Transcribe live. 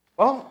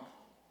Well,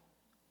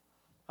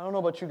 I don't know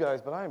about you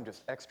guys, but I am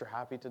just extra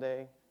happy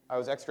today. I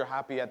was extra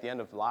happy at the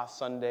end of last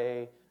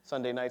Sunday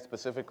night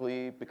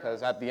specifically,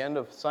 because at the end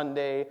of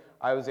Sunday,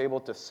 I was able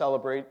to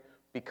celebrate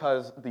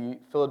because the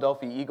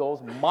Philadelphia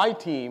Eagles, my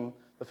team,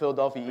 the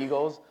Philadelphia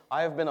Eagles,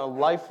 I have been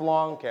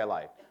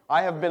a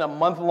I have been a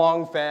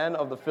month-long fan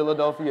of the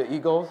Philadelphia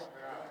Eagles.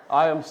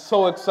 I am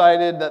so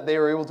excited that they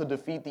were able to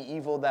defeat the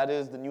evil that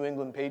is the New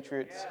England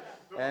Patriots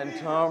and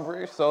Tom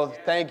Brady. So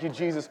thank you,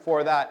 Jesus,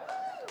 for that.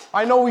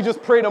 I know we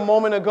just prayed a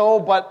moment ago,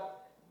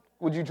 but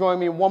would you join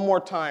me one more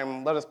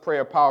time? Let us pray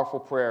a powerful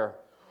prayer.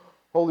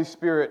 Holy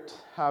Spirit,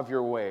 have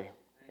your way.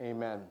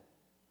 Amen.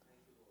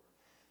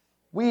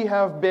 We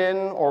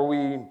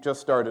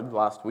just started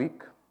last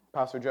week.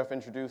 Pastor Jeff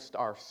introduced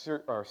our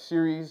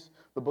series,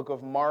 the book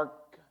of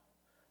Mark.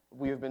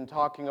 We have been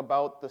talking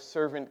about the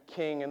servant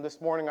king, and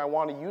this morning I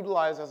want to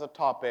utilize as a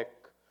topic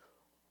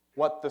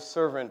what the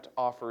servant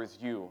offers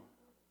you.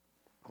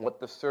 What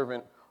the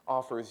servant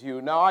offers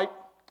you. Now,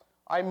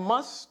 I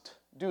must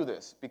do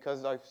this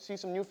because I see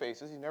some new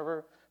faces. You may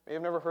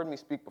have never heard me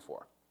speak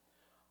before.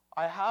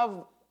 I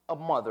have a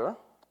mother.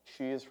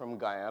 She is from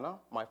Guyana.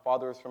 My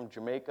father is from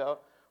Jamaica.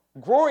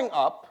 Growing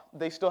up,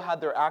 they still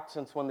had their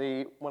accents when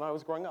I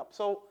was growing up.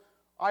 So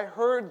I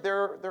heard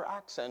their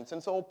accents.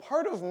 And so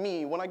part of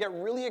me, when I get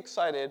really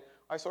excited,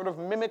 I sort of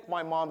mimic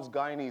my mom's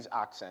Guyanese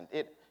accent.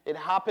 It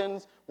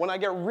happens. When I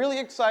get really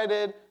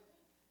excited,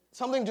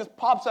 something just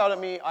pops out at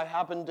me. I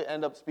happen to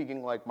end up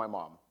speaking like my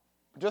mom.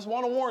 Just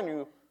want to warn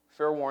you,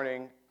 fair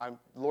warning, the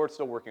Lord's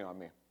still working on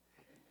me.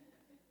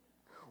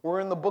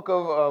 We're in the book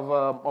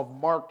of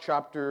Mark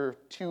chapter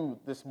 2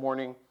 this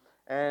morning,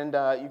 and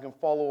you can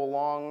follow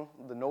along.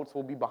 The notes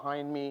will be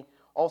behind me.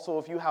 Also,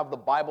 if you have the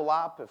Bible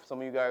app, if some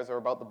of you guys are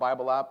about the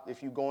Bible app,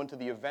 if you go into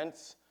the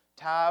events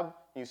tab,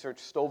 and you search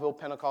Stouffville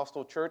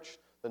Pentecostal Church,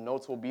 the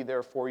notes will be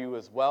there for you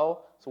as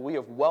well. So we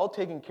have well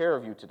taken care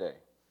of you today.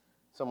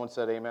 Someone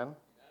said amen.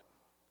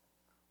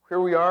 Here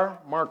we are,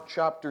 Mark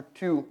chapter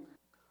 2.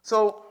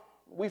 So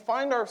we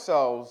find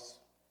ourselves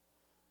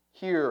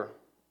here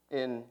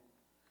in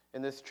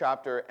this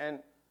chapter, and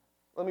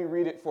let me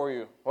read it for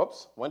you.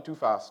 Whoops, went too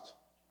fast.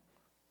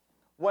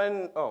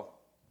 I'm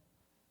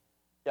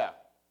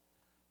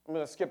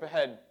going to skip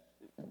ahead.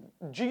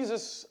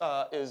 Jesus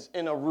is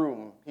in a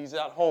room. He's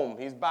at home.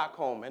 He's back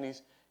home, and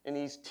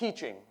he's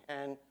teaching.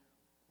 And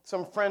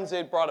some friends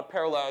had brought a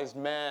paralyzed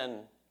man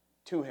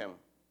to him.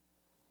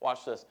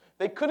 Watch this.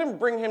 They couldn't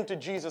bring him to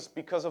Jesus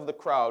because of the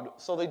crowd,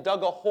 so they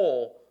dug a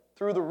hole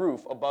through the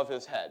roof above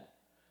his head.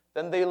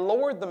 Then they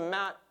lowered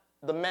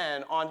the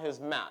man on his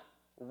mat,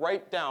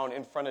 right down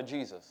in front of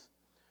Jesus.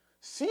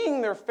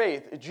 Seeing their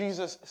faith,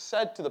 Jesus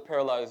said to the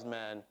paralyzed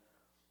man,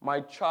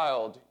 "My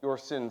child, your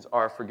sins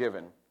are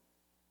forgiven."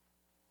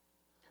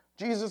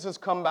 Jesus has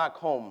come back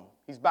home.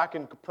 He's back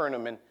in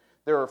Capernaum, and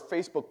there are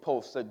Facebook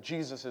posts that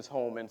Jesus is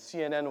home, and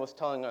CNN was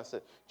telling us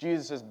that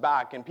Jesus is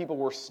back, and people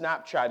were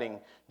Snapchatting,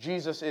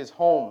 Jesus is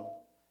home.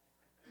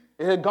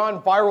 It had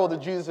gone viral that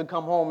Jesus had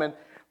come home, and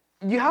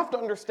you have to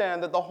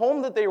understand that the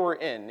home that they were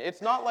in,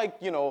 it's not like,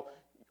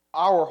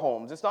 our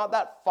homes. It's not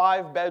that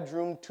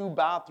 5-bedroom,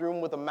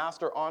 2-bathroom with a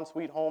master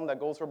ensuite home that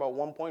goes for about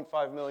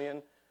 $1.5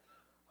 million.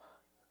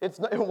 It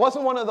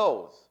wasn't one of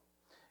those.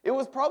 It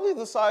was probably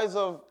the size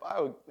of,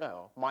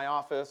 my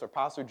office or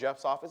Pastor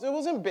Jeff's office. It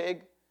wasn't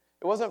big.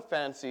 It wasn't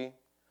fancy.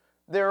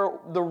 The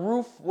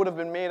roof would have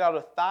been made out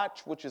of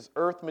thatch, which is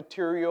earth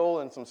material,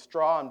 and some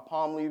straw and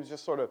palm leaves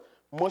just sort of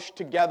mushed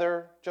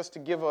together just to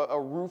give a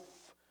roof,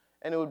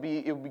 and it would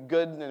be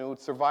good, and it would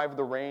survive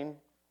the rain.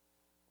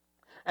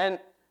 And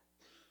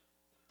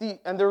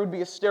there would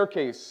be a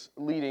staircase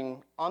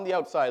on the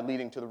outside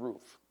leading to the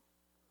roof.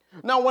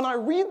 Now, when I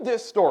read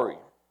this story,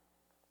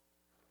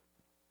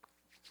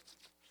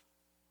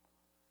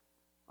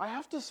 I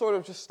have to sort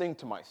of just think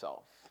to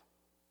myself.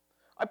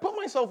 I put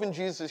myself in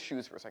Jesus'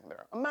 shoes for a second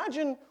there.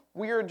 Imagine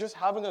we are just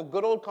having a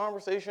good old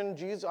conversation.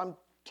 Jesus, I'm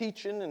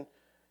teaching, and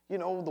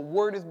the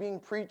word is being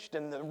preached,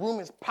 and the room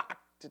is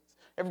packed.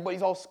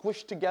 Everybody's all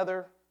squished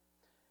together,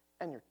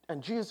 and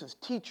Jesus is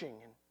teaching,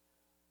 and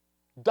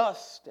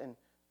dust and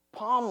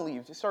palm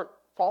leaves, they start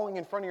falling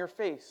in front of your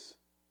face.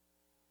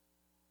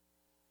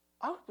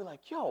 I would be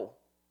like, yo,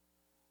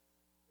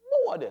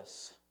 what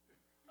is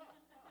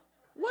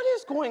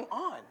going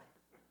on?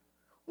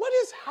 What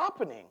is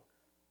happening?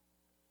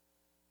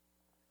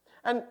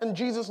 And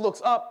Jesus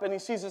looks up, and he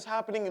sees this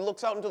happening. He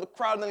looks out into the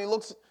crowd, and then he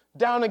looks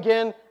down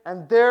again,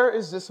 and there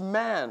is this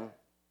man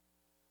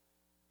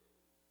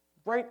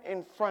right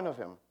in front of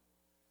him,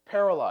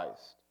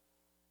 paralyzed.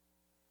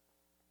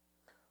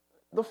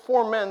 The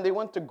 4 men, they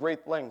went to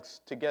great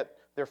lengths to get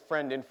their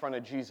friend in front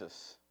of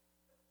Jesus.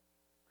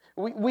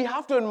 We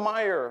have to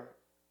admire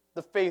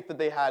the faith that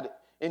they had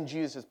in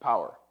Jesus'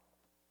 power.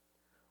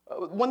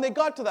 When they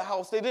got to the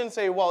house, they didn't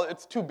say, well,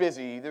 it's too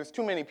busy, there's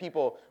too many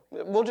people,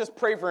 we'll just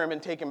pray for him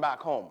and take him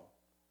back home.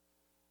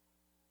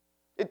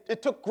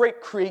 It took great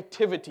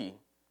creativity.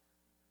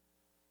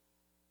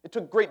 It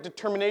took great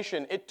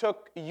determination. It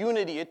took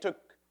unity. It took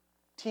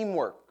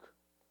teamwork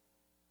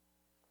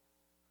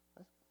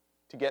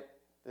to get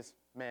this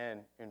man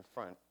in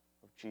front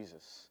of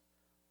Jesus.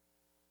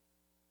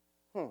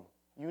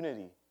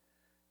 Unity,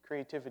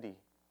 creativity,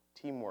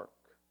 teamwork.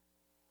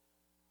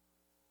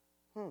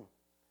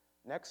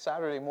 Next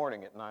Saturday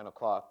morning at 9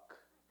 o'clock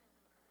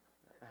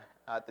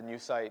at the new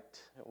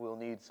site, we'll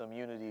need some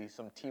unity,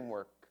 some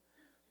teamwork.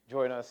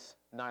 Join us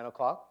 9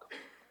 o'clock.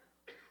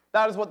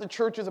 That is what the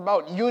church is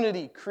about: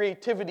 unity,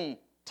 creativity,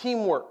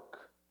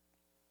 teamwork.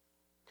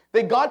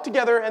 They got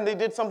together and they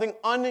did something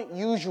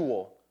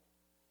unusual,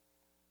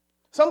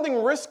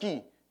 something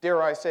risky,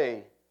 dare I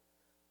say,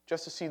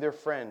 just to see their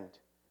friend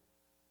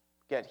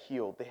get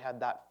healed. They had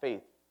that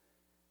faith.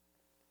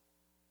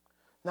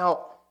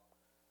 Now,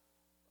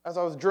 as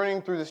I was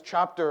journeying through this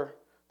chapter,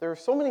 there are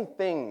so many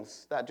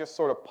things that just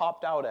sort of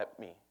popped out at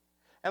me.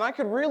 And I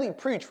could really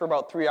preach for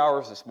about 3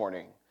 hours this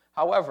morning.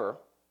 However,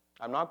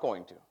 I'm not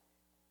going to,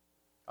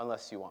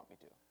 unless you want me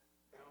to.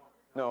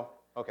 No?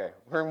 Okay.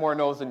 We're hearing more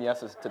no's than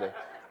yeses today.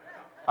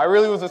 I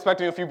really was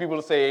expecting a few people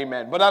to say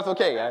amen, but that's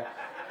okay.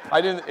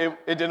 It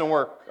didn't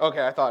work.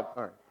 Okay, I thought,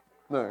 all right.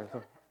 No,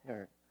 all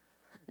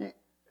right.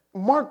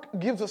 Mark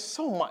gives us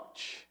so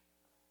much.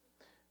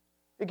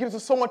 It gives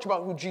us so much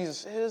about who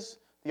Jesus is,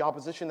 the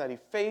opposition that he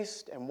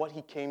faced, and what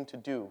he came to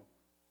do.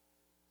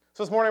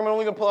 So this morning I'm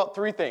only going to pull out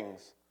 3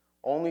 things.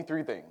 Only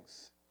 3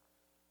 things.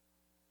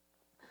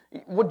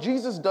 What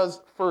Jesus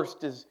does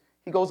first is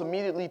he goes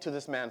immediately to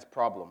this man's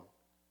problem.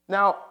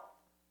 Now,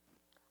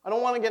 I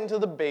don't want to get into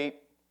the debate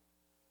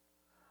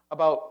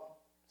about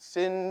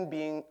sin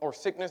being, or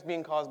sickness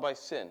being caused by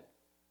sin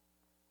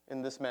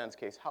in this man's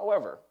case.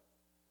 However,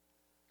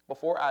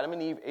 before Adam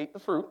and Eve ate the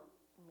fruit,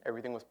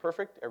 everything was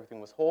perfect, everything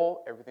was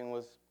whole, everything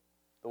was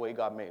the way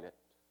God made it.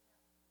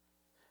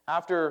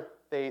 After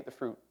they ate the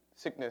fruit,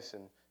 sickness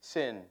and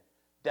sin,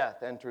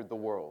 death entered the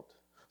world.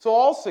 So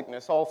all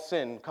sickness, all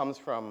sin comes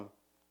from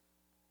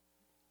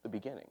the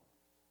beginning.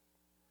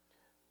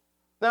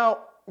 Now,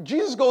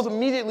 Jesus goes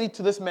immediately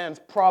to this man's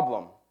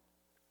problem.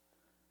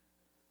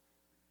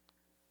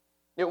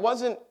 It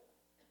wasn't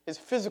his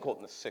physical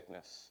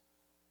sickness.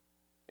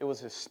 It was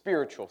his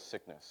spiritual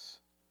sickness.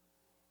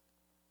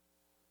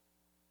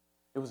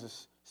 It was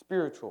his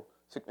spiritual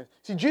sickness.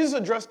 See, Jesus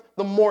addressed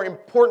the more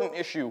important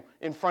issue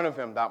in front of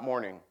him that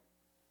morning.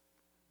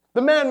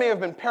 The man may have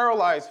been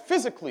paralyzed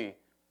physically,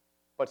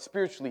 but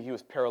spiritually he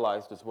was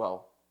paralyzed as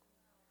well.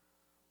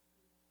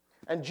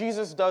 And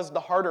Jesus does the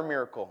harder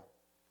miracle,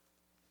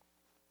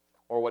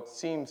 or what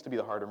seems to be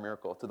the harder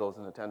miracle to those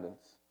in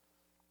attendance.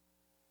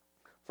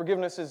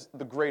 Forgiveness is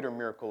the greater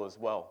miracle as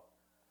well.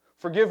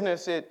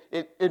 Forgiveness,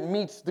 it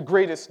meets the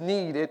greatest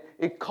need.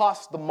 It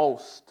costs the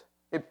most.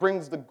 It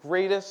brings the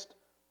greatest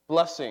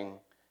blessing,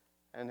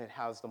 and it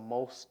has the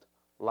most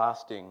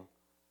lasting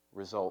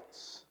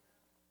results.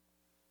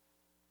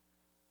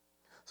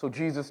 So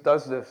Jesus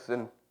does this,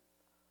 and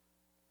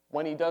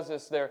when he does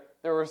this, there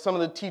were some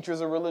of the teachers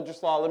of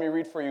religious law. Let me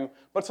read for you.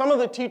 But some of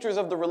the teachers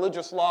of the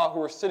religious law who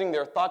were sitting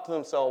there thought to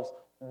themselves,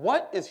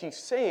 "What is he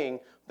saying?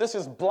 This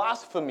is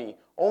blasphemy.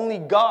 Only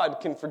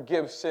God can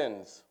forgive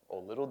sins." Oh,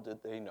 little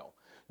did they know.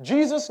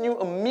 Jesus knew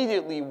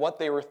immediately what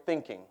they were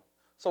thinking.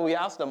 So he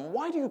asked them,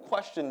 "Why do you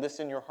question this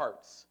in your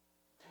hearts?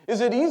 Is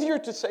it easier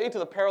to say to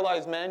the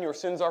paralyzed man, 'Your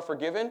sins are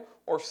forgiven,'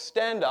 or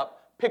stand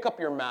up, pick up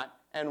your mat,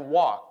 and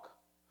walk?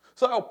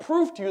 So I'll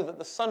prove to you that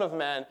the Son of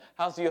Man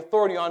has the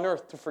authority on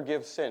earth to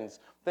forgive sins."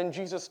 Then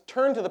Jesus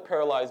turned to the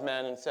paralyzed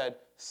man and said,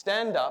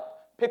 "Stand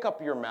up, pick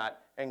up your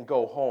mat, and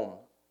go home."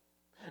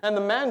 And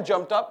the man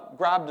jumped up,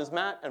 grabbed his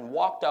mat, and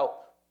walked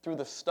out through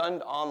the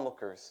stunned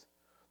onlookers.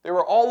 They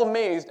were all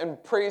amazed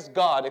and praised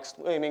God,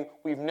 exclaiming,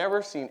 "We've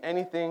never seen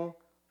anything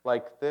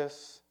like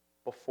this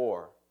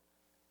before."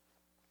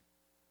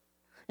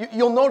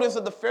 You'll notice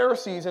that the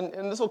Pharisees, and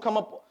this will come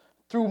up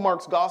through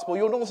Mark's gospel,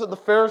 you'll notice that the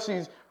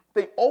Pharisees,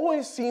 they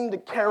always seem to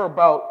care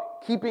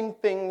about keeping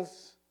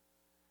things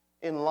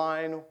in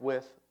line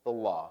with the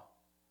law,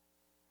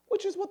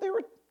 which is what they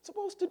were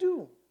supposed to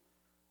do.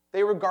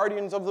 They were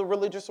guardians of the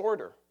religious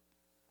order.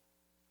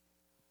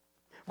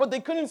 But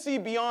they couldn't see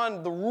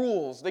beyond the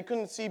rules. They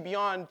couldn't see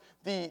beyond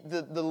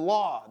the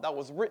law that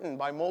was written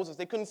by Moses.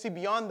 They couldn't see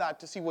beyond that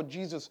to see what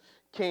Jesus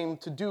came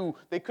to do.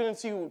 They couldn't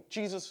see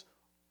Jesus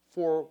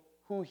for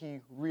who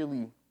he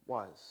really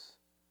was.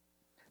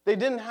 They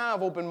didn't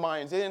have open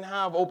minds. They didn't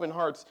have open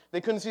hearts.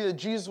 They couldn't see that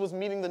Jesus was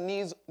meeting the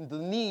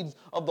needs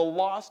of the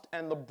lost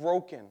and the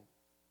broken.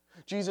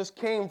 Jesus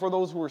came for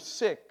those who were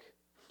sick.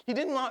 He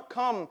did not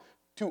come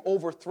to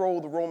overthrow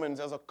the Romans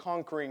as a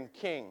conquering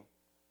king,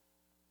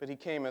 but he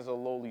came as a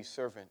lowly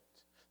servant.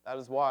 That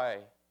is why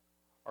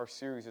our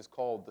series is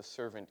called The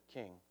Servant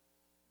King,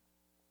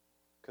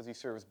 because he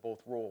serves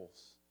both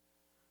roles.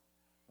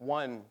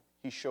 One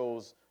he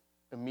shows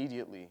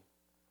immediately,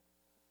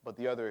 but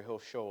the other he'll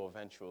show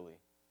eventually,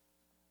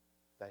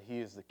 that he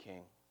is the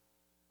king.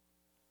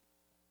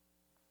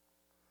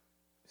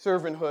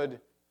 Servanthood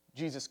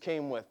Jesus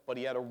came with, but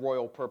he had a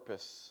royal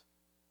purpose.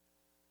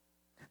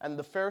 And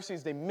the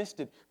Pharisees, they missed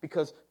it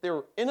because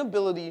their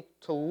inability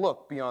to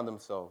look beyond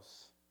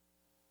themselves.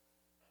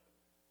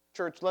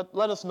 Church, let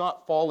us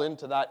not fall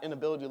into that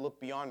inability to look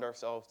beyond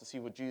ourselves to see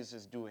what Jesus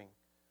is doing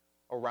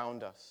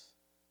around us.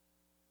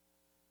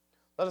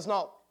 Let us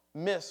not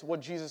miss what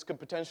Jesus could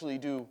potentially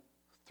do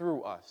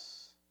through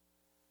us.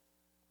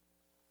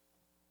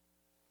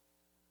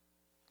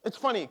 It's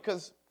funny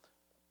because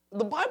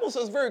the Bible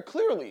says very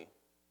clearly,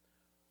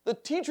 the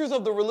teachers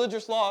of the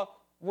religious law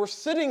were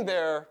sitting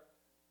there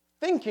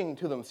thinking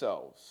to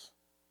themselves.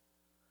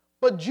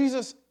 But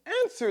Jesus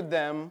answered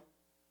them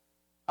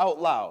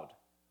out loud.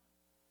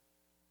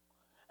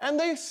 And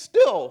they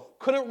still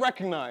couldn't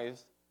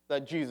recognize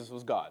that Jesus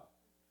was God.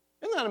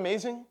 Isn't that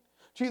amazing?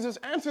 Jesus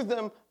answered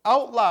them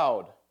out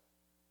loud,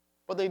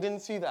 but they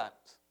didn't see that.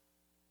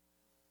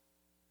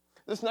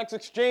 This next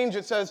exchange,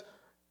 it says,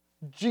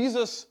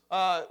 Jesus,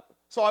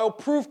 so I will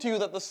prove to you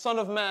that the Son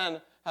of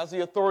Man has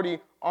the authority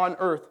on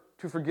earth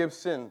to forgive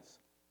sins.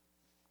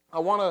 I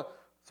want to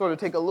sort of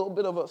take a little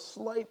bit of a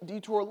slight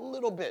detour, a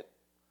little bit,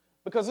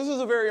 because this is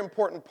a very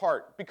important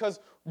part, because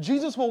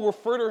Jesus will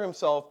refer to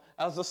himself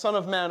as the Son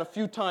of Man a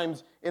few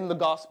times in the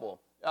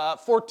gospel,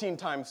 14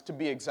 times to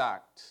be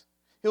exact.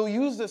 He'll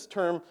use this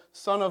term,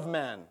 Son of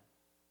Man.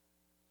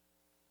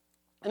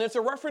 And it's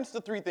a reference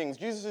to three things.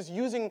 Jesus is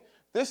using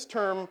this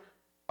term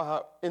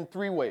in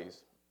three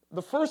ways.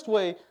 The first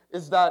way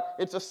is that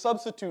it's a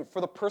substitute for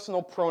the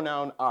personal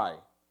pronoun I.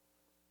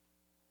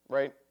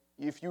 Right?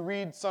 If you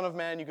read Son of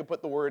Man, you can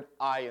put the word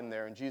I in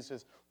there, and Jesus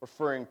is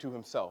referring to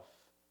himself.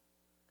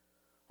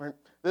 Right?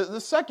 The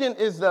second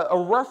is a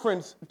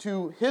reference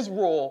to his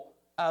role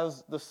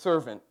as the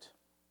servant.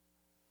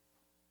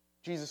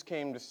 Jesus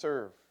came to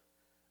serve.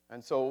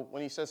 And so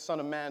when he says Son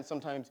of Man,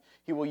 sometimes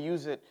he will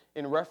use it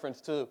in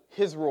reference to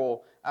his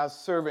role as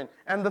servant.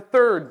 And the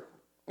third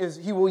is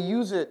he will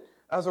use it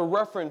as a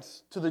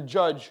reference to the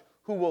judge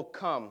who will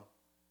come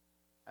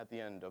at the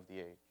end of the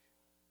age.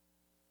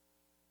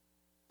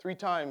 Three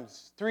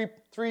times, three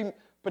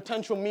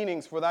potential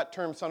meanings for that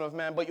term, Son of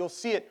Man, but you'll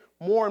see it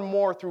more and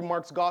more through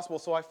Mark's gospel,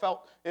 so I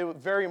felt it was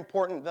very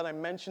important that I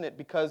mention it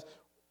because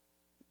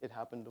it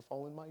happened to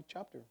fall in my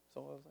chapter.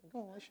 So I was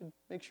like, I should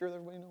make sure that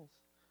everybody knows.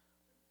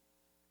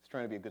 I was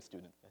trying to be a good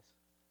student,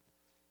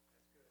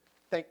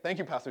 guys. Thank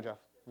you, Pastor Jeff.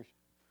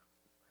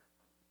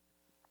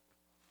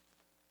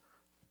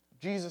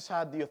 Jesus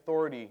had the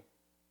authority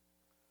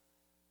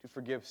to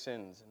forgive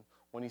sins. And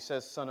when he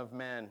says Son of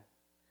Man,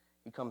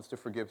 he comes to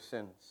forgive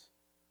sins.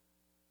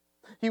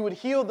 He would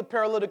heal the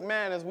paralytic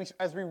man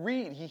as we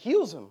read. He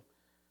heals him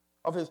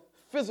of his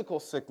physical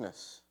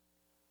sickness.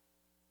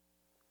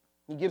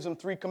 He gives him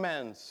 3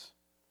 commands.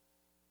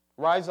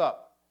 Rise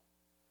up,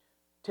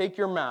 take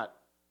your mat,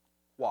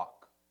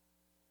 walk.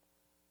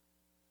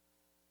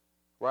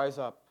 Rise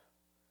up,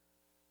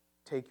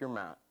 take your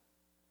mat,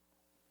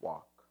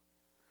 walk.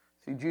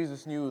 See,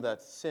 Jesus knew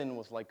that sin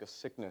was like a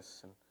sickness,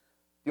 and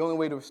the only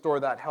way to restore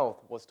that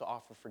health was to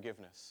offer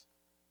forgiveness.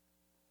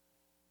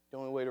 The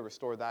only way to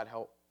restore that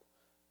health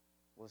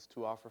was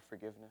to offer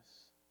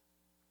forgiveness.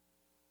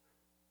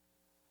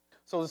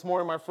 So this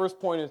morning, my first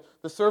point is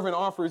the servant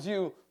offers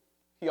you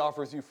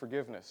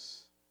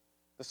forgiveness.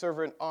 The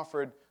servant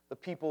offered the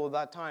people of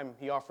that time,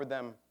 he offered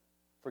them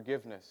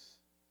forgiveness.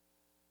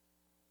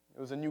 It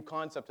was a new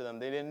concept to them.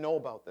 They didn't know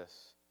about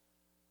this.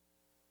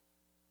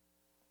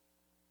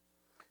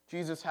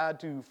 Jesus had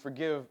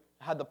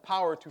the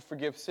power to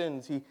forgive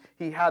sins.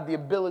 He had the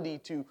ability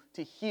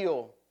to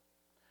heal.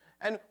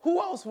 And who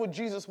else would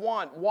Jesus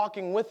want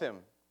walking with him?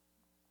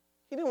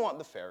 He didn't want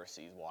the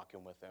Pharisees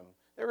walking with him.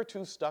 They were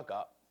too stuck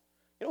up.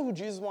 You know who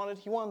Jesus wanted?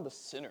 He wanted the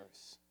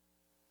sinners.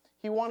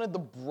 He wanted the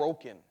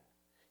broken.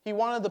 He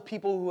wanted the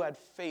people who had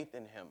faith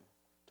in him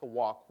to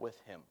walk with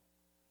him.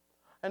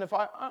 And if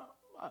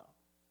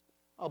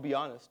I'll be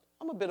honest,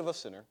 I'm a bit of a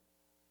sinner.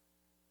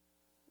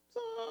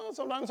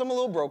 Sometimes I'm a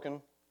little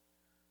broken.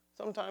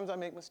 Sometimes I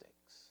make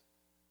mistakes.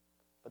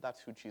 But that's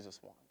who Jesus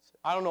wants.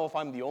 I don't know if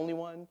I'm the only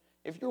one.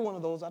 If you're one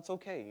of those, that's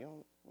okay.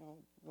 You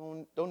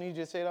don't need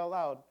you to say it out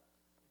loud.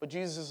 But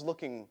Jesus is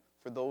looking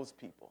for those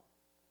people.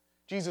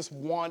 Jesus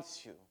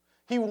wants you.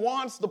 He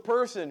wants the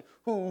person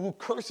who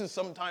curses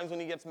sometimes when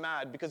he gets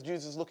mad, because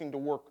Jesus is looking to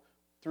work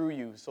through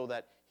you so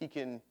that he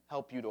can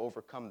help you to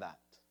overcome that.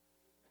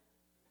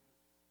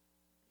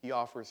 He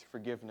offers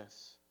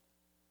forgiveness.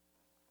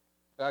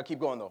 I gotta keep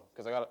going though,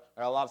 because I got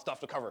a lot of stuff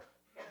to cover.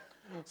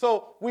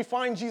 So we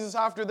find Jesus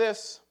after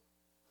this.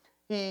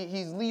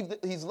 He's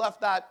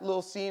left that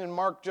little scene, and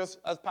Mark, just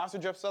as Pastor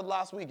Jeff said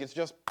last week, it's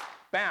just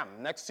bam,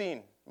 next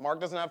scene.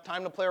 Mark doesn't have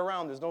time to play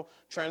around. There's no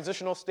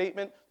transitional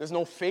statement. There's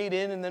no fade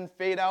in and then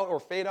fade out, or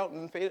fade out and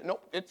then fade in.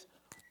 Nope, it's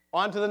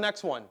on to the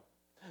next one.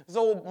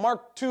 So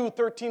Mark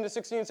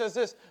 2:13-16 says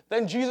this: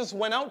 Then Jesus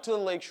went out to the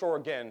lake shore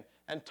again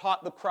and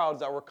taught the crowds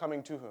that were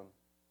coming to him.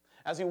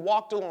 As he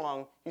walked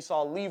along, he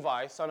saw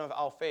Levi, son of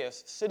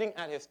Alphaeus, sitting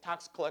at his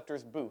tax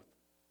collector's booth.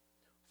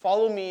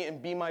 Follow me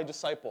and be my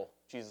disciple,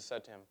 Jesus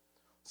said to him.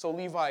 So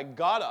Levi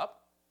got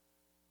up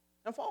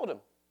and followed him.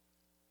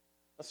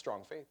 A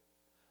strong faith.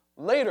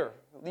 Later,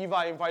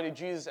 Levi invited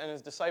Jesus and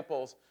his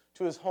disciples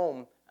to his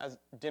home as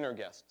dinner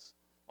guests,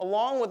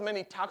 along with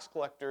many tax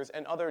collectors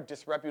and other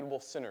disreputable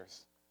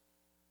sinners.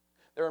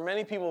 There are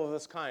many people of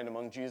this kind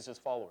among Jesus'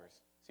 followers.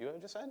 See what I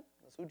just said?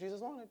 That's who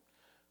Jesus wanted.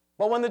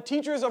 But when the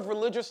teachers of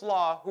religious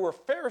law, who were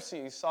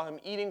Pharisees, saw him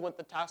eating with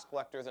the tax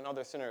collectors and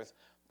other sinners,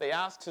 they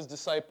asked his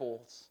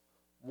disciples,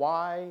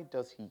 "Why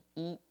does he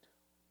eat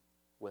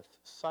with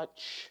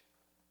such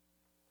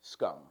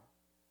scum?"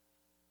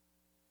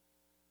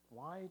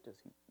 Why does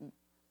he eat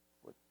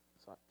with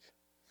such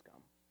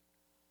scum?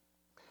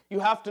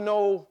 You have to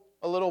know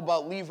a little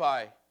about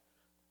Levi.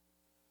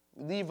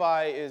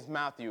 Levi is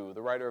Matthew,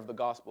 the writer of the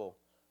Gospel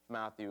of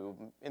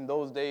Matthew. In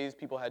those days,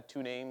 people had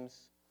two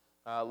names.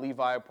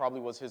 Levi probably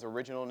was his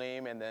original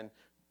name, and then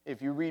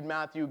if you read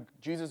Matthew,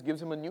 Jesus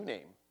gives him a new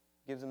name.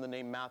 Gives him the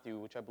name Matthew,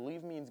 which I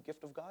believe means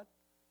gift of God.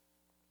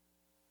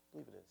 I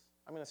believe it is.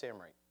 I'm going to say I'm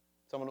right.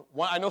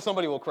 I know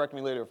somebody will correct me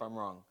later if I'm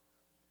wrong.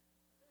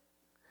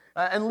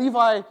 And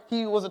Levi,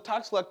 he was a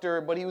tax collector,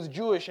 but he was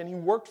Jewish, and he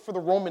worked for the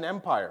Roman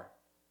Empire.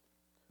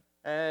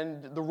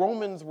 And the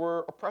Romans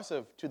were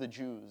oppressive to the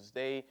Jews.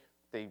 They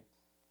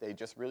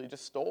just really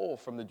stole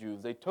from the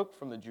Jews. They took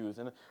from the Jews.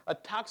 And a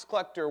tax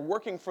collector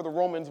working for the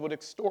Romans would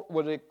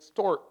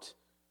extort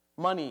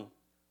money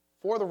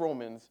for the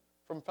Romans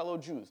from fellow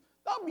Jews.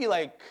 That'd be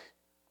like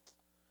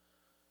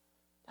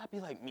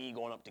me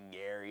going up to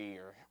Gary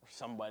or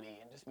somebody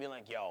and just being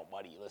like, "Yo,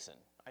 buddy,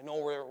 listen, I know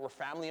we're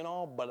family and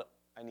all, but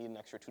I need an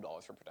extra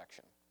 $2 for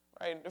protection,"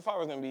 right? If I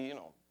was going to be,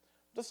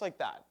 just like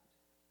that.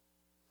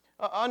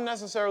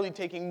 Unnecessarily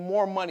taking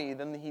more money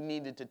than he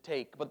needed to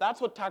take. But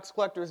that's what tax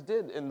collectors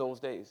did in those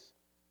days.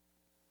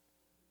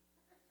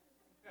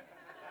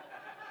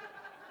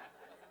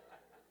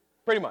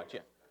 Pretty much,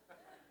 yeah.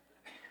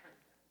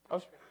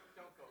 Don't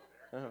go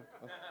there.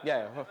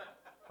 Yeah.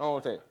 I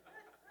won't say it.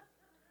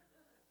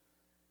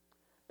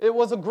 It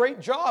was a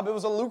great job. It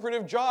was a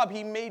lucrative job.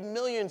 He made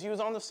millions. He was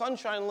on the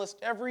Sunshine List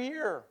every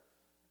year.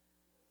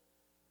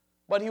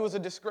 But he was a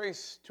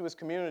disgrace to his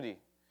community.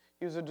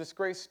 He was a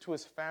disgrace to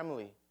his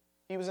family.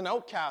 He was an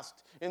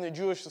outcast in the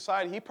Jewish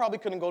society. He probably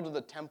couldn't go to the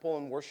temple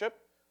and worship.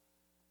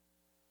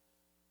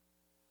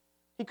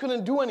 He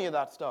couldn't do any of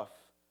that stuff.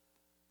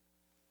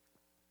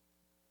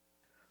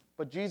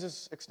 But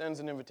Jesus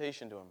extends an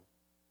invitation to him.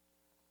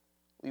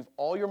 Leave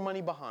all your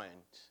money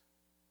behind.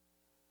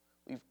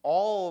 Leave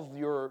all of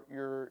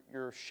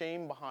your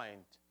shame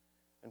behind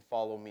and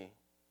follow me.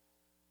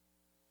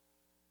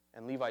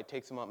 And Levi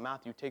takes him up,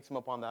 Matthew takes him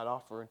up on that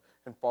offer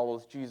and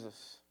follows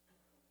Jesus.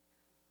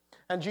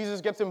 And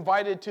Jesus gets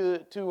invited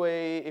to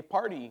a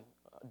party,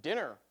 a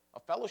dinner, a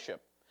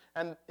fellowship.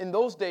 And in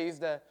those days,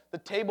 the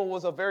table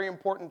was a very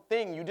important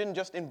thing. You didn't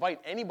just invite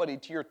anybody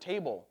to your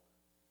table.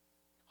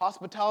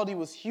 Hospitality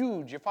was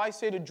huge. If I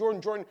say to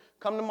Jordan,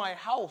 come to my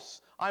house,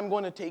 I'm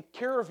going to take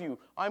care of you.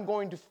 I'm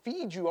going to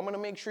feed you. I'm going to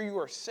make sure you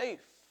are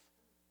safe.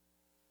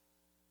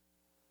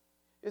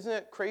 Isn't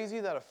it crazy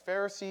that a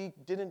Pharisee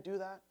didn't do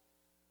that?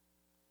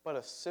 But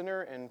a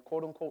sinner and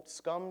quote-unquote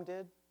scum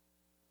did?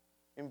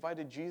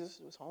 Invited Jesus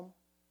to his home?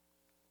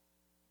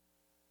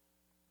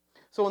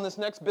 So in this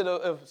next bit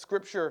of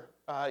scripture,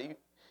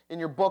 in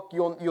your book,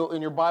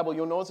 in your Bible,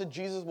 you'll notice that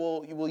Jesus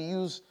will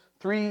use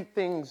three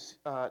things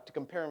to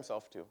compare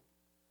himself to.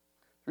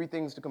 Three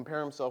things to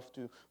compare himself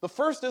to. The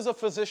first is a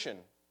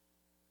physician.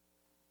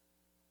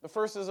 The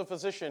first is a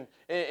physician.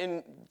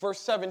 In verse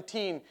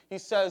 17, he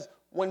says,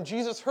 when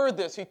Jesus heard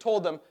this, he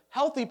told them,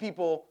 healthy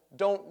people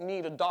don't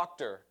need a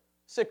doctor.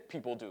 Sick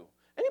people do.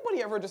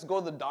 Anybody ever just go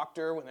to the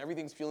doctor when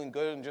everything's feeling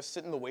good and just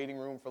sit in the waiting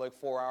room for like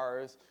 4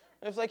 hours?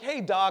 And it's like, hey,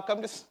 doc,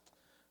 I'm just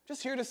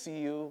here to see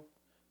you.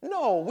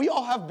 No, we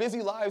all have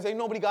busy lives. Ain't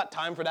nobody got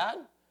time for that.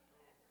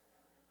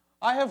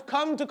 I have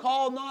come to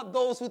call not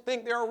those who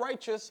think they are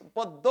righteous,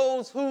 but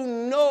those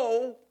who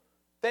know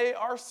they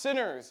are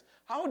sinners.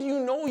 How do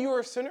you know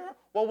you're a sinner?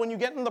 Well, when you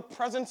get in the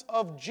presence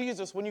of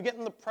Jesus, when you get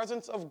in the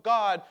presence of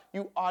God,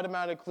 you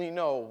automatically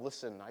know,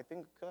 listen, I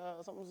think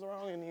something's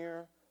wrong in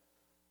here,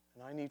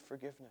 and I need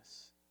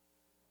forgiveness.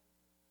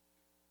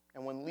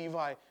 And when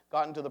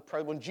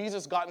when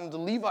Jesus got into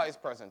Levi's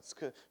presence,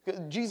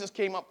 Jesus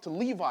came up to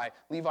Levi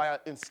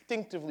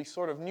instinctively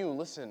sort of knew,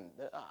 listen,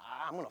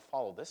 I'm going to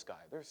follow this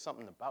guy. There's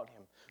something about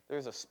him.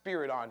 There's a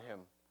spirit on him.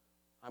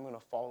 I'm going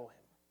to follow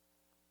him.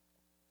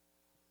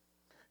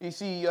 You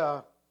see,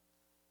 the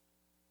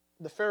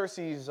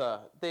Pharisees,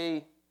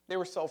 they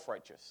were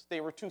self-righteous.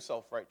 They were too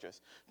self-righteous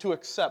to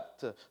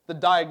accept the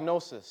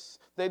diagnosis.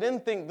 They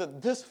didn't think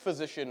that this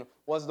physician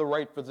was the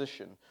right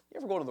physician. You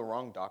ever go to the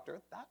wrong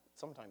doctor? That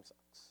sometimes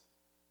sucks.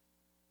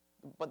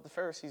 But the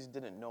Pharisees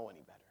didn't know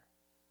any better.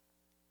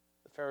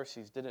 The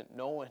Pharisees didn't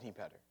know any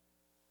better.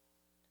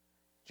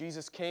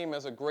 Jesus came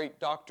as a great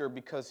doctor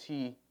because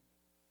he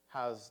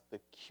has the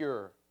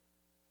cure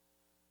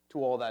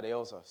to all that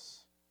ails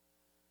us.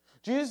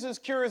 Jesus'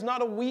 cure is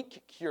not a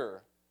weak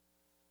cure.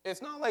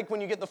 It's not like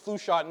when you get the flu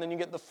shot and then you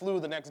get the flu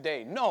the next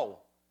day. No.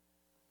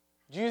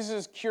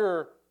 Jesus'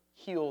 cure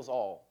heals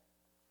all.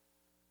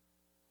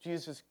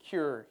 Jesus'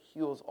 cure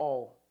heals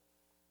all.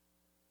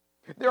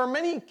 There are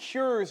many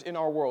cures in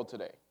our world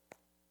today.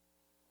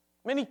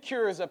 Many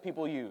cures that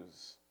people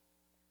use.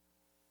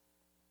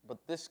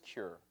 But this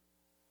cure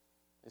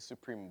is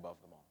supreme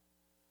above them all.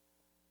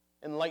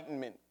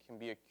 Enlightenment can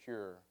be a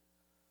cure.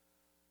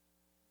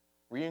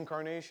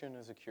 Reincarnation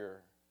is a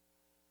cure.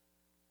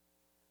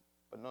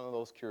 But none of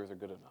those cures are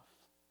good enough.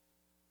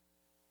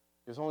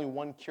 There's only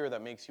one cure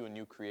that makes you a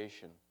new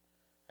creation,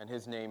 and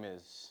his name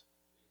is...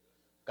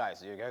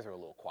 Guys, you guys are a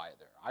little quiet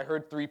there. I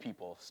heard 3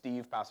 people,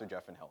 Steve, Pastor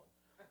Jeff, and Helen.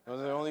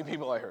 Those are the only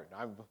people I heard.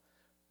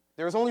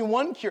 There's only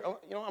one cure.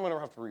 You know, I'm going to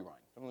have to rewind.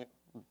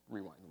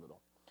 Rewind a little.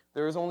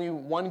 There is only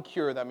one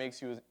cure that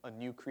makes you a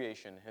new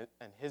creation,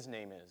 and his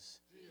name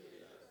is... Jesus.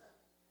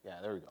 Yeah,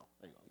 there we go.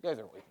 There you go. You guys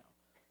are awake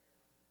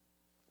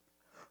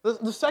now.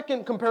 The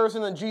second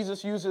comparison that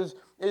Jesus uses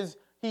is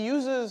he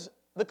uses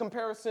the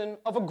comparison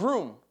of a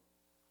groom.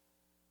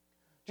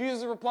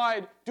 Jesus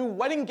replied, do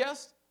wedding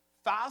guests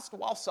fast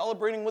while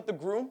celebrating with the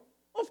groom?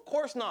 Of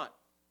course not.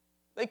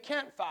 They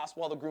can't fast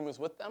while the groom is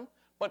with them,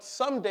 but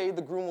someday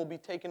the groom will be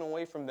taken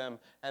away from them,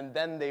 and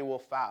then they will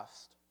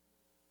fast.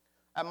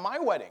 At my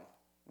wedding,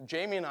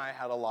 Jamie and I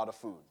had a lot of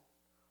food.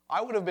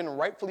 I would have been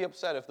rightfully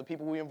upset if the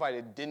people we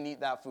invited didn't eat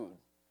that food.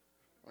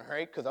 All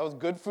right? Because that was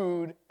good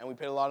food, and we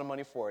paid a lot of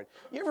money for it.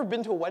 You ever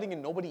been to a wedding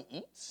and nobody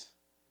eats?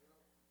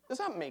 Does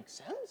that make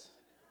sense?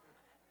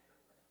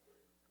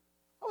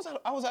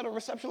 I was at a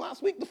reception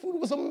last week. The food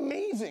was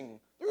amazing.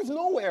 There was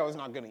no way I was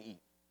not going to eat.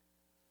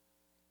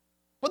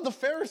 But the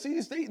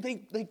Pharisees,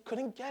 they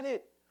couldn't get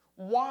it.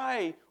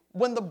 Why,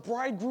 when the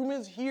bridegroom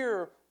is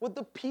here, would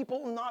the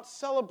people not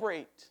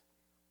celebrate?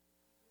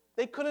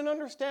 They couldn't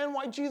understand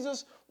why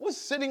Jesus was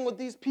sitting with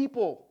these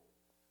people.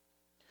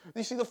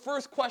 You see, the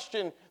first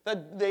question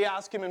that they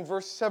ask him in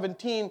verse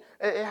 17,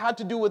 it had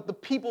to do with the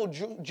people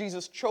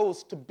Jesus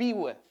chose to be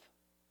with.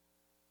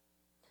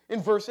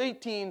 In verse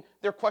 18,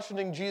 they're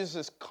questioning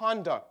Jesus'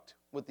 conduct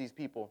with these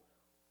people.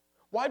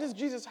 Why does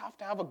Jesus have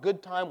to have a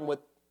good time with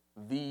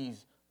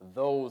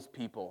those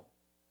people?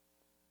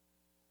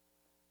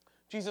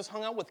 Jesus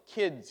hung out with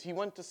kids. He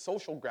went to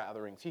social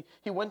gatherings.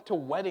 He went to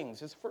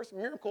weddings. His first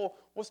miracle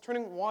was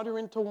turning water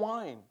into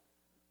wine.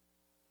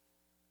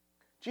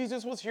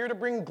 Jesus was here to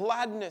bring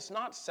gladness,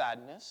 not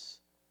sadness.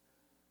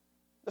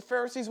 The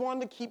Pharisees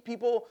wanted to keep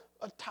people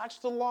attached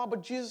to the law,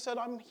 but Jesus said,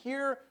 I'm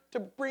here to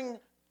bring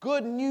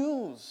good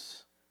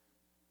news.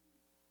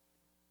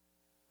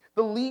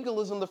 The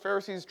legalism the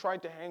Pharisees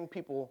tried to hang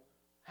people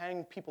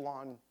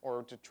on,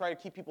 or to try to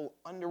keep people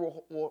under,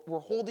 were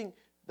holding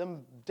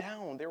them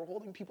down. They were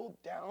holding people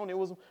down. It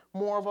was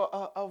more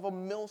of a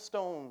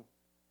millstone.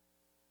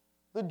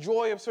 The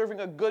joy of serving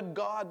a good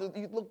God.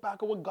 You look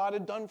back at what God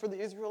had done for the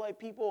Israelite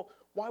people.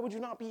 Why would you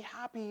not be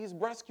happy? He's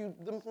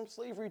rescued them from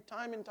slavery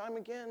time and time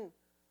again.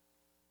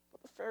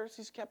 But the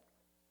Pharisees kept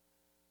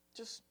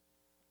just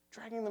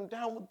dragging them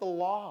down with the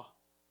law.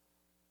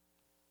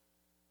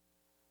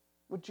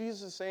 What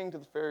Jesus is saying to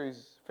the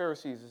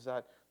Pharisees is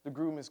that the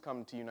groom has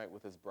come to unite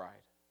with his bride.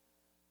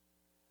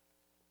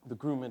 The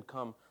groom had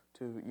come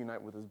to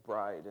unite with his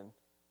bride. And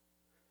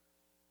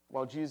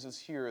while Jesus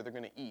is here, they're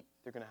going to eat.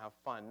 They're going to have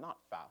fun, not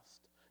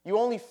fast. You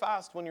only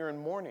fast when you're in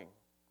mourning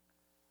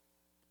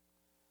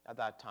at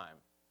that time.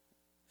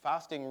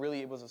 Fasting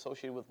really was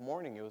associated with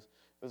mourning. It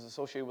was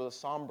associated with a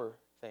somber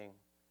thing.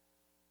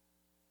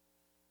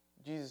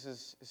 Jesus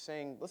is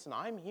saying, listen,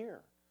 I'm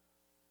here.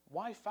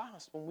 Why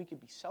fast when we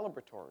could be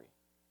celebratory?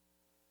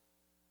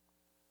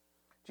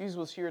 Jesus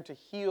was here to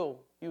heal.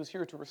 He was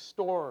here to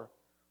restore.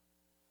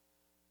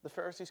 The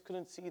Pharisees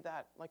couldn't see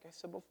that, like I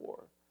said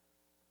before.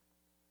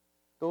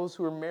 Those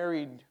who are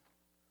married,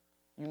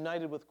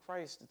 united with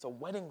Christ, it's a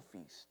wedding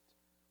feast.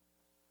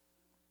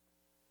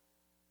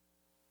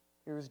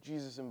 Here's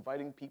Jesus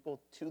inviting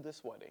people to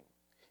this wedding,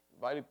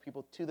 inviting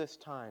people to this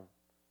time.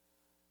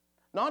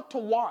 Not to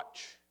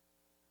watch.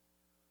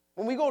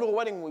 When we go to a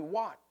wedding, we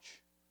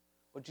watch.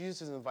 But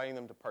Jesus is inviting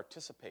them to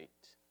participate.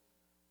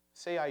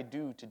 Say I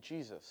do to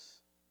Jesus.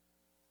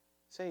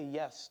 Say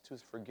yes to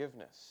his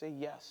forgiveness. Say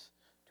yes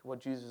to what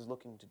Jesus is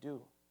looking to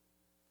do.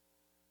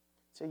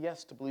 Say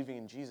yes to believing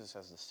in Jesus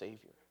as the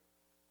Savior.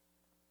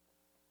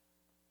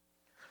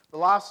 The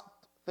last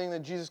thing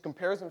that Jesus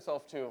compares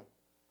himself to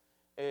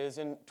is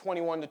in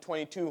 21 to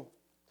 22.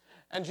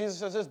 And Jesus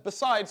says this,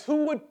 besides,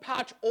 who would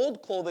patch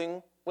old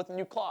clothing with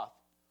new cloth?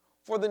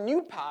 For the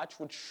new patch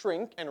would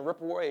shrink and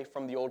rip away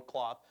from the old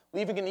cloth,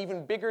 leaving an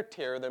even bigger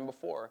tear than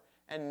before.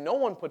 And no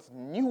one puts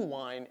new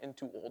wine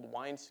into old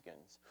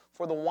wineskins.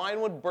 For the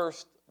wine would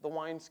burst the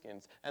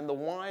wineskins, and the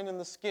wine and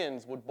the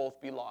skins would both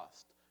be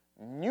lost.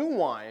 New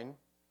wine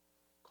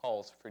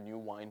calls for new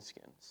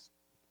wineskins.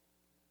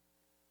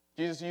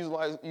 Jesus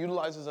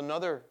utilizes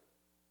another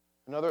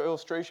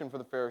illustration for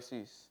the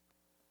Pharisees.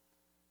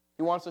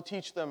 He wants to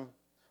teach them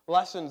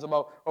lessons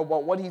about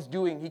what he's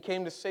doing. He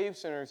came to save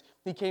sinners.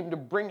 He came to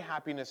bring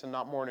happiness and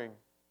not mourning.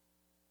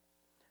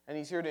 And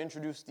he's here to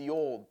introduce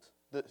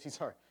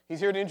he's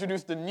here to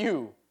introduce the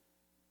new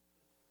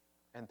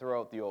and throw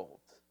out the old.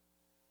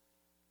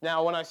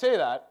 Now, when I say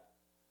that,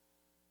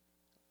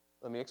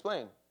 let me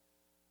explain.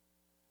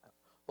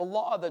 The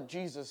law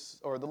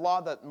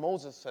that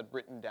Moses had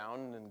written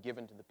down and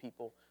given to the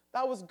people,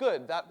 that was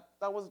good. That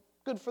was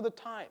good for the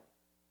time.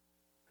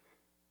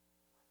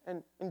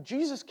 And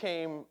Jesus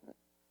came,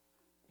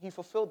 he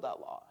fulfilled that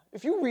law.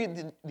 If you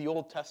read the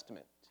Old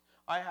Testament,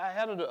 I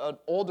had an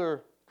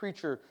older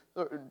preacher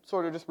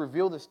sort of just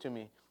reveal this to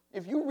me.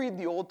 If you read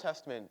the Old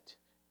Testament,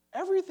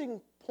 everything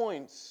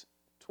points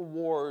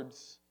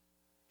towards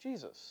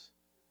Jesus.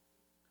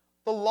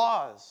 The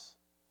laws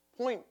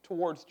point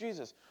towards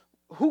Jesus.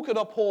 Who could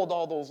uphold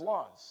all those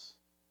laws?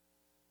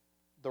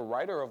 The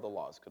writer of the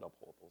laws could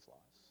uphold those laws.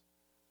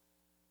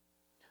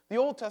 The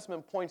Old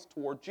Testament points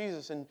toward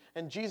Jesus, and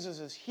Jesus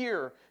is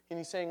here, and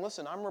he's saying,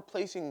 listen, I'm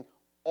replacing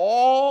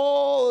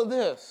all of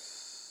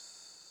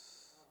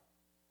this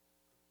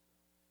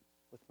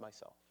with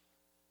myself.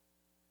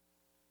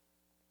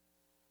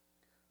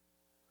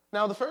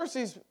 Now, the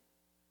Pharisees,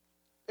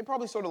 they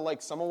probably sort of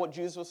liked some of what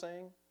Jesus was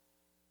saying,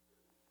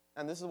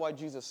 and this is why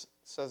Jesus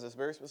says this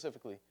very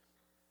specifically.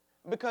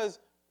 Because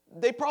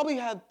they probably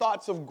had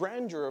thoughts of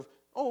grandeur of,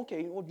 oh,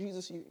 okay, well,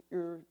 Jesus,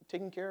 you're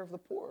taking care of the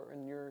poor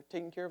and you're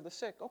taking care of the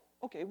sick. Oh,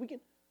 okay,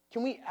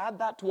 can we add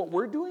that to what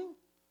we're doing?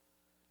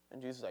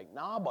 And Jesus is like,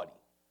 nah, buddy.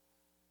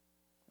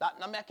 That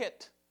na make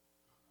it.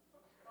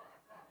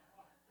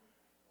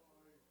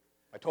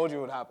 I told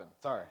you what happened.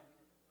 Sorry.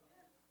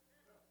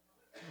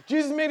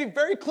 Jesus made it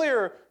very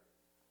clear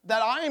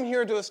that I am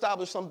here to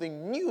establish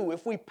something new.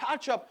 If we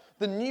patch up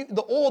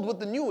the old with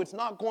the new, it's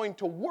not going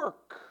to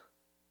work.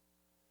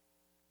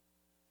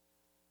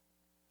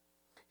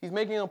 He's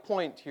making a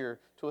point here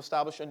to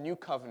establish a new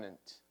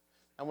covenant.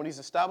 And what he's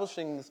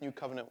establishing this new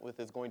covenant with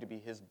is going to be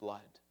his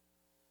blood.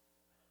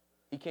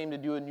 He came to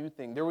do a new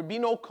thing. There would be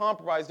no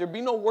compromise. There would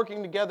be no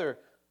working together.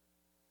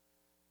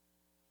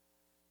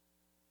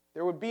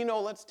 There would be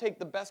no, let's take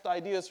the best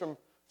ideas from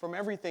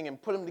everything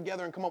and put them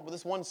together and come up with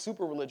this one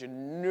super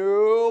religion.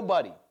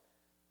 Nobody.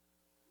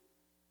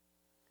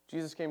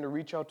 Jesus came to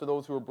reach out to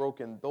those who were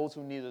broken, those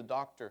who needed a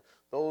doctor,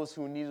 those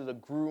who needed a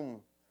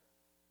groom,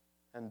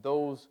 and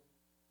those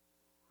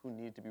who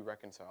need to be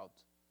reconciled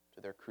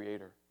to their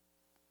Creator.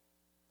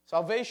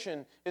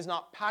 Salvation is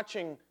not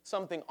patching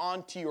something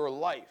onto your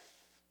life.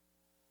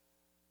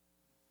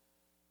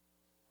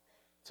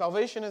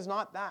 Salvation is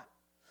not that.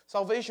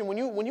 Salvation, when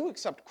you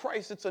accept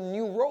Christ, it's a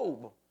new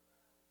robe.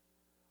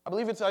 I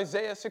believe it's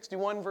Isaiah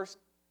 61, verse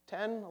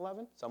 10,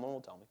 11. Someone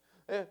will tell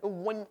me.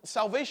 When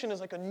salvation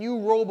is like a new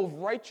robe of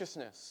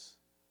righteousness.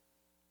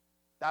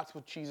 That's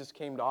what Jesus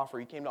came to offer.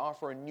 He came to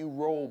offer a new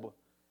robe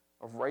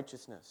of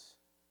righteousness.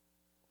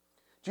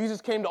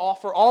 Jesus came to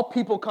offer all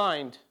people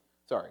kind.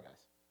 Sorry,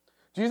 guys.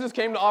 Jesus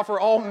came to offer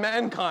all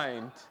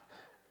mankind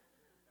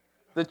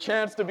the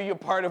chance to be a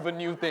part of a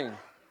new thing.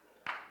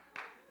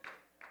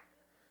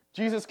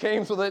 Jesus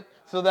came so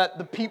that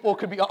the people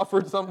could be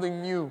offered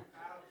something new.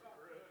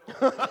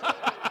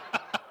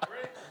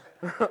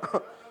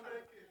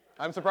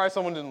 I'm surprised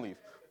someone didn't leave.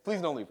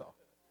 Please don't leave, though.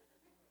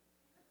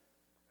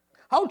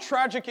 How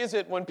tragic is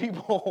it when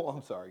people...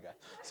 I'm sorry, guys.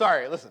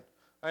 Sorry, listen.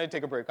 I need to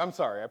take a break. I'm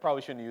sorry. I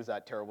probably shouldn't use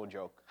that terrible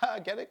joke.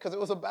 Get it? Because it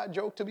was a bad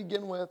joke to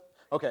begin with.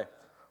 Okay.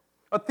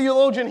 A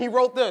theologian, he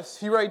wrote this.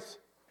 He writes,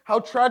 how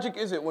tragic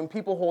is it when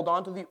people hold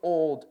on to the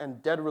old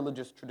and dead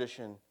religious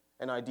tradition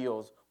and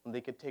ideals when they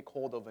could take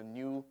hold of a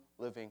new,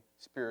 living,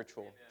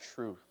 spiritual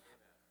truth.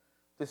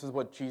 This is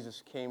what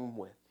Jesus came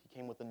with. He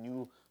came with a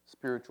new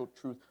spiritual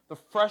truth. The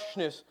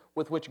freshness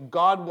with which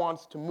God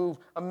wants to move.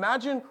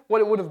 Imagine what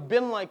it would have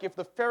been like if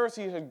the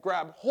Pharisees had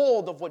grabbed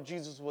hold of what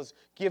Jesus was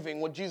giving,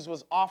 what Jesus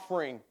was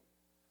offering,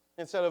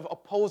 instead of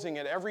opposing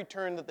at every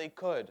turn that they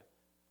could.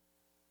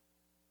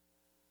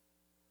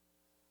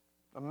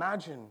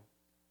 Imagine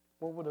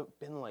what would have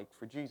been like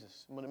for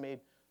Jesus. It would have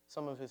made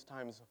some of his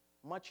times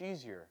much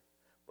easier.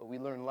 But we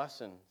learn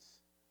lessons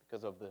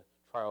because of the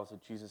trials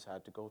that Jesus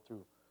had to go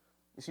through.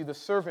 You see, the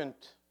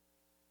servant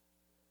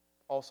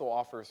also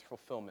offers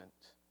fulfillment.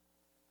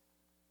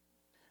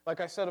 Like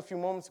I said a few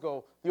moments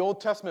ago, the Old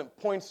Testament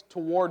points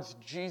towards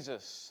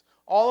Jesus.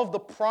 All of the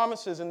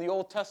promises in the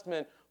Old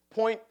Testament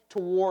point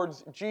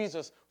towards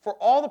Jesus. For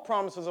all the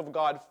promises of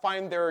God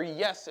find their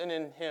yes and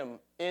in Him.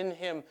 In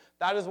Him.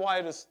 That is why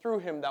it is through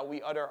Him that we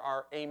utter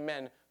our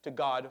amen to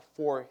God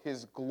for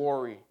His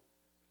glory.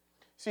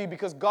 See,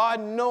 because God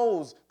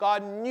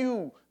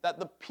knew that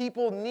the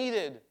people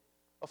needed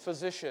a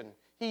physician.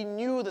 He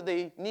knew that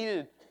they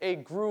needed a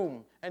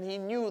groom. And He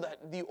knew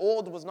that the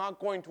old was not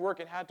going to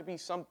work. It had to be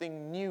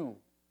something new.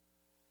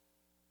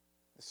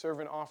 The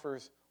servant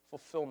offers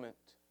fulfillment.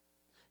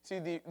 See,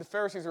 the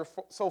Pharisees were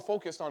so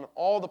focused on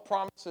all the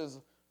promises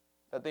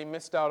that they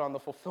missed out on the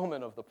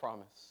fulfillment of the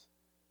promise.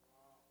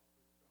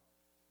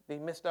 They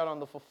missed out on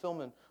the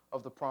fulfillment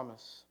of the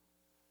promise.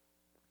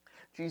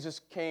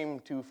 Jesus came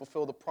to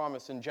fulfill the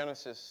promise in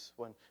Genesis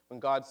when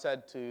God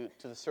said to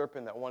the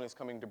serpent that one is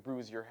coming to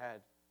bruise your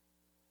head.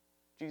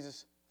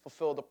 Jesus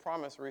fulfilled the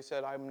promise where He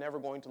said, I'm never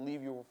going to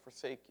leave you or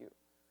forsake you.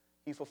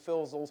 He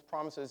fulfills those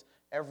promises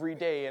every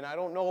day. And I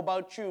don't know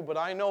about you, but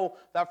I know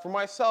that for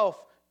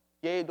myself,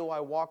 yea, though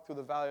I walk through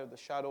the valley of the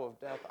shadow of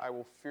death, I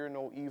will fear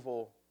no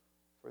evil,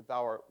 for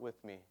thou art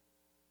with me.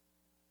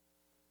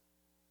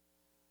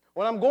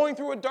 When I'm going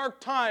through a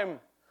dark time,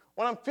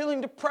 when I'm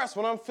feeling depressed,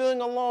 when I'm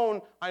feeling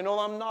alone, I know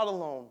I'm not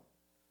alone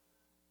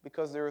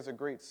because there is a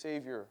great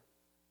Savior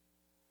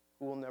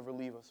who will never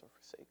leave us or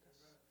forsake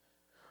us.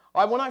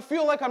 When I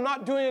feel like I'm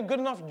not doing a good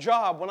enough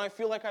job, when I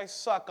feel like I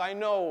suck, I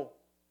know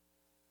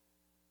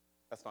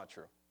that's not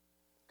true,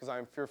 because I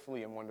am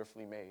fearfully and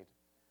wonderfully made.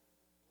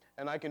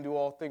 And I can do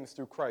all things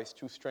through Christ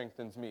who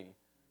strengthens me.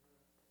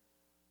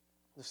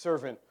 The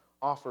servant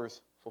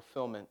offers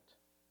fulfillment.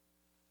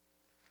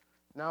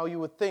 Now you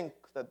would think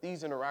that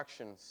these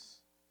interactions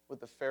with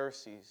the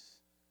Pharisees,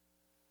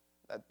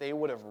 that they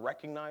would have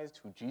recognized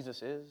who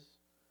Jesus is.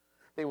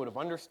 They would have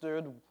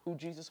understood who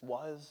Jesus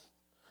was.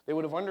 They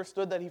would have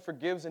understood that he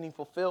forgives and he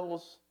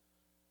fulfills.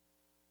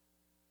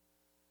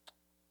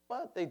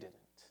 But they didn't.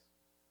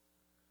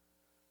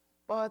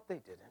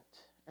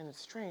 And it's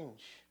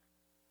strange.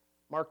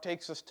 Mark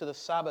takes us to the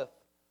Sabbath.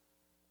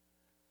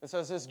 It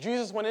says this: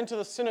 Jesus went into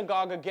the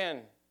synagogue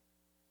again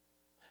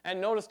and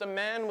noticed a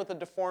man with a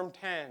deformed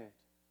hand.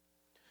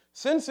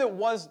 Since it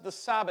was the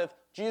Sabbath,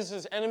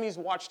 Jesus' enemies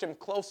watched him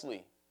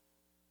closely.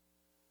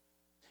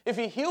 If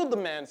he healed the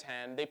man's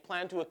hand, they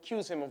planned to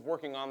accuse him of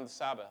working on the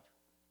Sabbath.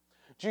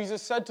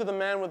 Jesus said to the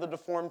man with the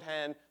deformed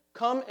hand,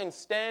 "Come and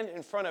stand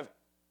in front of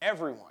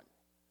everyone."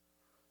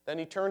 Then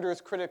he turned to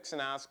his critics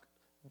and asked,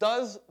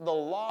 "Does the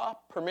law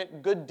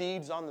permit good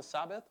deeds on the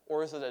Sabbath,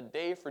 or is it a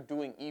day for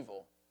doing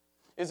evil?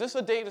 Is this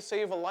a day to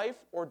save a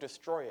life or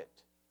destroy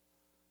it?"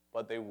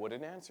 But they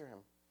wouldn't answer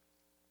him.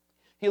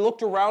 He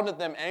looked around at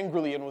them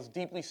angrily and was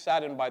deeply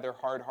saddened by their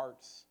hard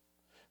hearts.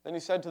 Then he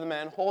said to the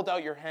man, "Hold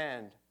out your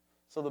hand."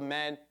 So the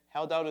man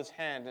held out his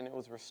hand, and it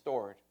was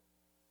restored.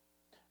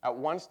 At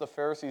once the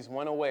Pharisees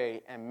went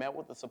away and met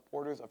with the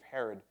supporters of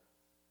Herod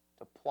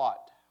to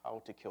plot how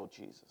to kill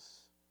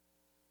Jesus.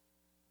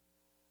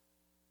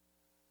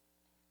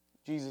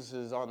 Jesus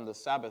is on the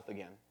Sabbath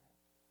again,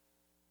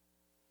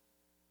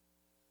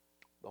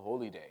 the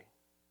holy day.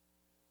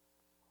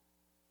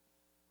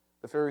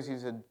 The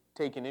Pharisees had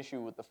taken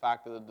issue with the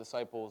fact that the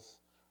disciples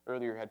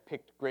earlier had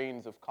picked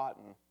grains of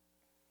cotton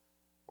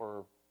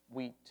or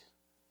wheat,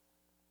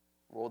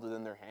 rolled it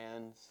in their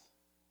hands,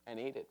 and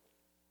ate it.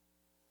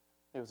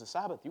 It was a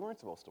Sabbath. You weren't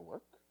supposed to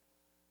work.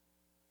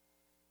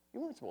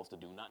 You weren't supposed to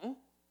do nothing. You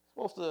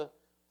were supposed to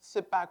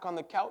sit back on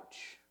the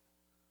couch.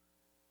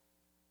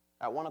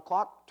 At 1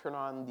 o'clock, turn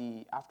on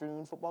the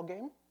afternoon football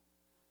game.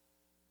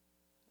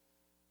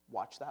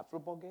 Watch that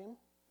football game.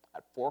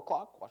 At 4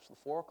 o'clock, watch the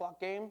 4 o'clock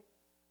game.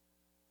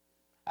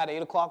 At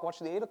 8 o'clock, watch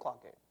the 8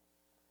 o'clock game.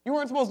 You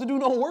weren't supposed to do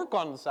no work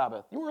on the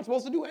Sabbath. You weren't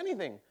supposed to do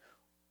anything.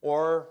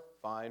 Or,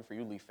 fine, for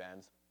you Leaf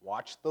fans,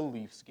 watch the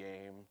Leafs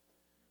game.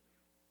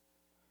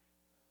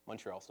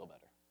 Montreal's still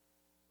better.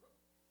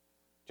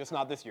 Just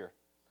not this year.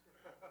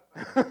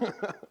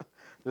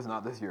 Just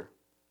not this year.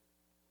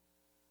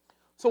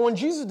 So when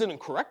Jesus didn't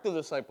correct the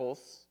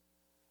disciples,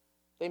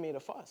 they made a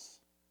fuss.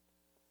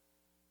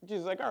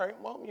 Jesus is like, all right,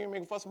 well, you're going to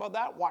make a fuss about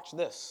that? Watch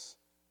this.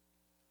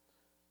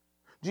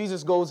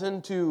 Jesus goes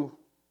into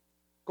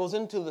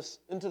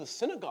the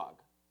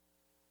synagogue.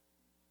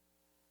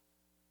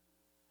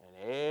 And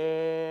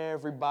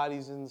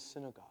everybody's in the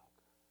synagogue.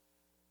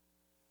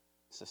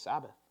 It's the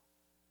Sabbath.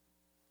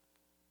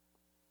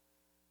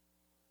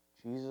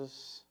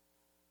 Jesus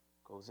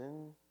goes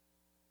in,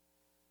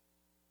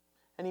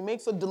 and he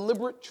makes a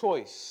deliberate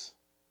choice.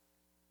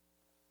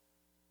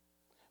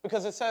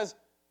 Because it says,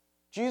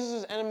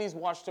 Jesus' enemies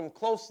watched him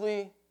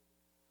closely.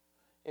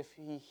 If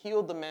he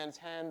healed the man's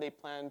hand, they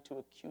planned to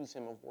accuse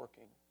him of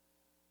working.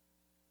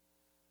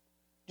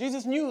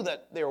 Jesus knew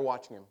that they were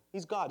watching him.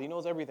 He's God. He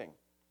knows everything.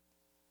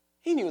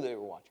 He knew they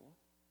were watching him.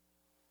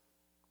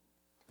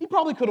 He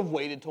probably could have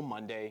waited till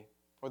Monday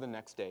or the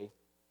next day.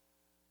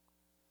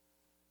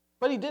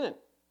 But he didn't,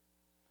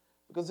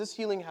 because this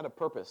healing had a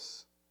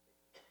purpose.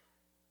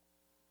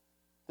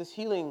 This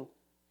healing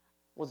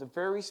was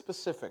very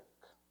specific.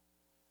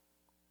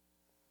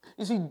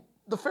 You see,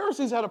 the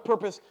Pharisees had a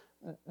purpose.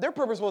 Their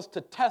purpose was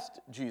to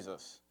test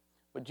Jesus,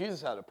 but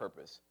Jesus had a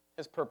purpose.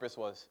 His purpose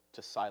was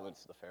to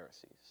silence the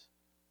Pharisees.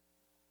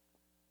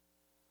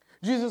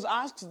 Jesus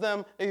asks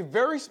them a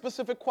very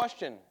specific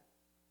question.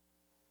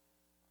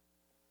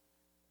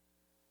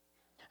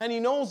 And he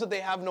knows that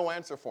they have no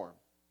answer for him.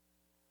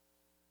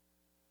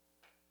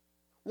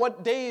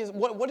 What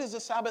is the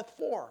Sabbath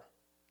for?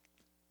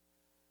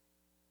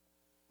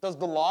 Does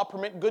the law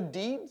permit good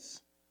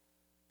deeds?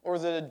 Or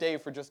is it a day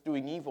for just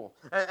doing evil?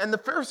 And the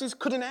Pharisees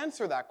couldn't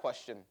answer that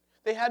question.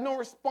 They had no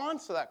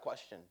response to that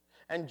question.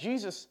 And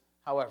Jesus,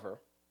 however,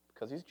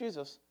 because he's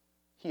Jesus,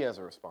 he has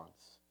a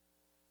response.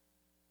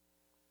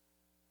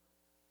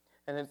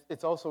 And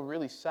it's also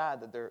really sad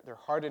that their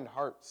hardened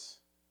hearts,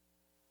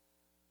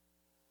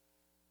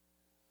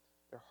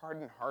 their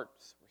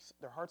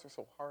hearts are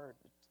so hard.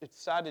 It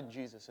saddened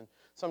Jesus. In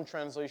some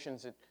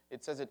translations,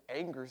 it says it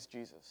angers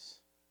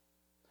Jesus.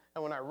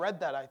 And when I read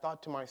that, I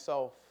thought to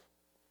myself,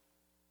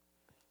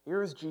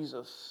 here is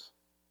Jesus,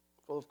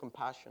 full of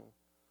compassion,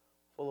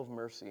 full of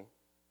mercy,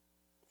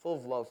 full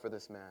of love for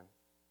this man.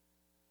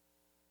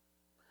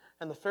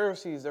 And the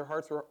Pharisees, their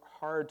hearts were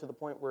hard to the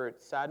point where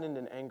it saddened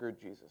and angered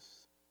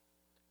Jesus.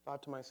 I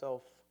thought to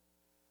myself,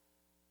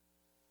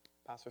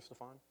 Pastor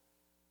Stefan,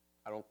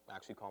 I don't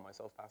actually call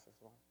myself Pastor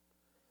Stefan.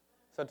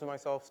 I said to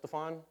myself,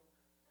 Stefan,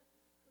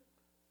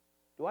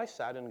 Do I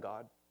sadden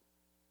God?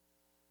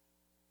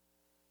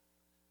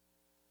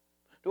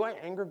 Do I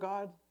anger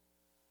God?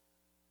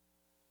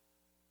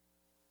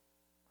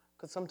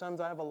 Because sometimes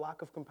I have a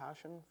lack of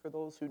compassion for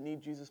those who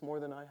need Jesus more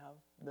than I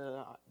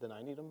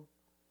need him.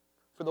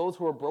 For those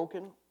who are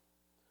broken.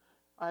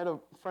 I had a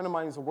friend of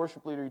mine who's a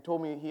worship leader. He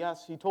told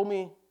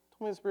me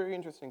this very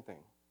interesting thing.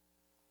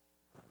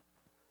 He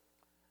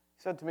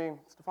said to me,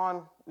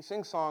 Stefan, we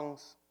sing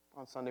songs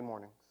on Sunday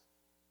mornings.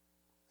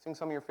 Sing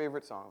some of your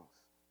favorite songs.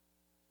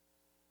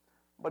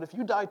 But if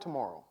you die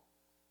tomorrow,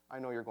 I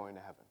know you're going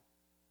to heaven.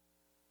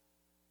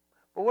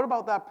 But what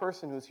about that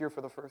person who's here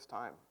for the first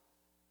time?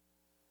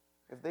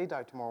 If they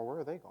die tomorrow, where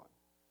are they going?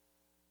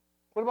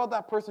 What about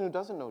that person who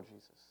doesn't know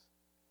Jesus?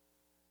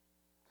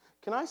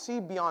 Can I see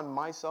beyond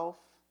myself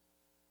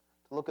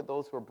to look at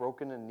those who are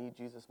broken and need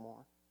Jesus more?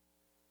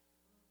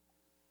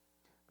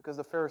 Because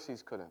the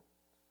Pharisees couldn't.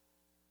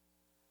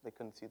 They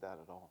couldn't see that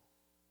at all.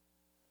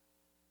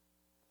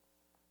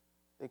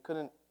 They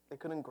couldn't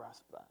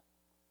grasp that.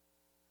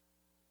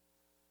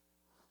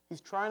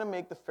 He's trying to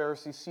make the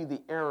Pharisees see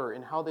the error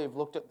in how they've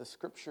looked at the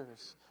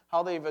Scriptures,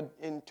 how they've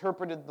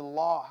interpreted the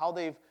law, how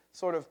they've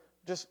sort of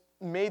just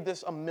made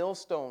this a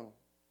millstone.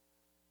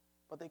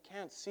 But they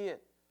can't see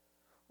it.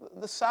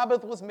 The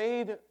Sabbath was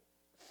made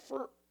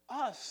for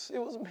us. It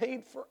was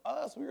made for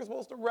us. We were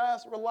supposed to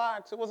rest,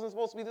 relax. It wasn't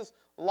supposed to be this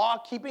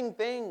law-keeping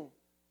thing.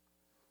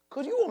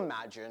 Could you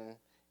imagine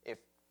if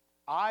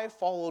I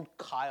followed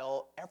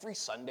Kyle every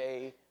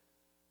Sunday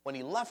when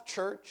he left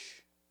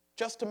church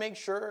just to make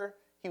sure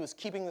he was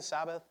keeping the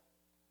Sabbath?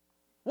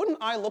 Wouldn't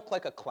I look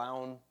like a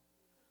clown?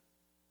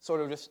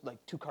 Sort of just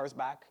like 2 cars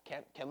back.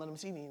 Can't let him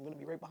see me. I'm going to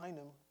be right behind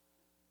him.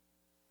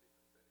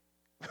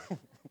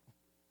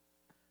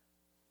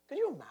 Could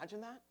you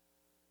imagine that?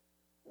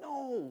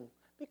 No,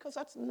 because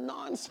that's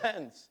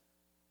nonsense.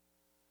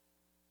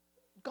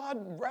 God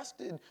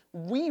rested.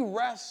 We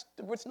rest.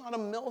 It's not a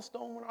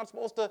millstone. We're not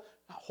supposed to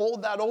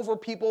hold that over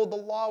people. The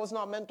law was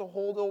not meant to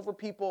hold over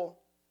people.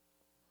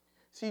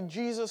 See,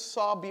 Jesus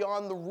saw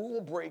beyond the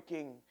rule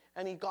breaking,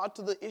 and he got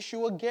to the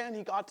issue again.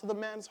 He got to the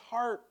man's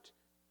heart.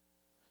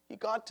 He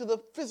got to the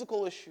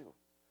physical issue.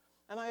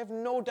 And I have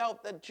no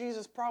doubt that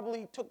Jesus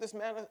probably took this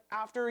man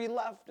after he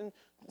left, and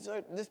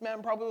so this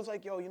man probably was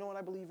like, yo, you know what?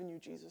 I believe in you,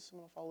 Jesus. I'm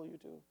going to follow you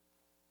too.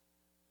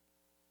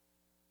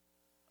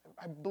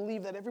 I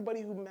believe that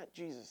everybody who met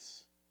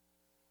Jesus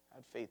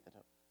had faith in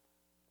him.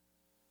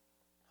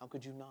 How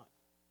could you not?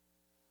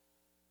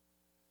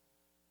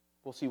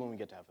 We'll see when we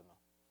get to heaven,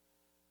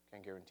 though.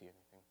 Can't guarantee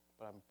anything.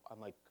 But I'm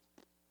like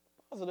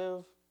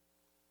positive.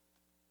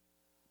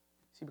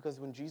 See, because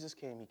when Jesus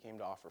came, he came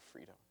to offer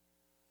freedom.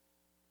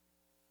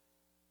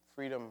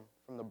 Freedom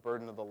from the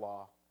burden of the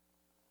law.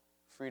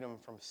 Freedom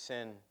from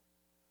sin.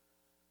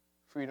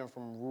 Freedom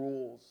from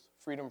rules.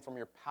 Freedom from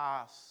your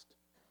past.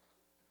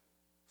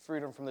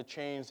 Freedom from the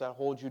chains that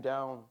hold you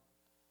down.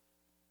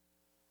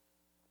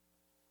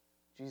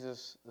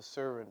 Jesus, the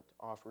servant,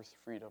 offers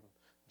freedom.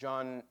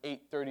 John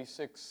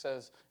 8:36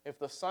 says, if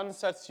the Son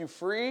sets you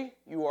free,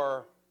 you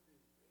are,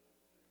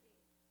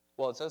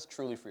 well, it says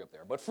truly free up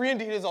there, but free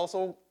indeed is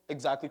also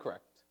exactly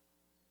correct.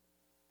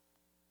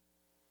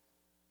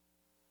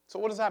 So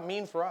what does that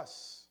mean for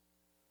us?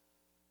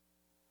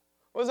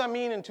 What does that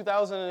mean in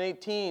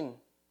 2018?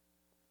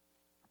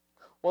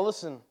 Well,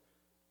 listen,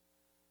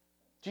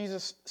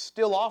 Jesus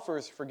still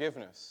offers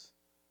forgiveness.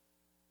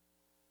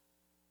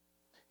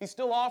 He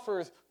still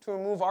offers to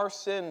remove our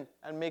sin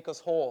and make us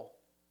whole.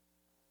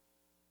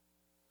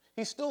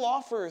 He still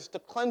offers to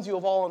cleanse you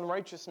of all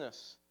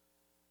unrighteousness.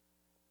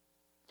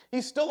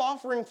 He's still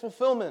offering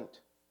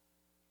fulfillment.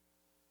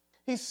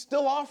 He's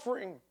still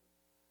offering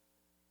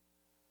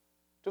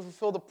to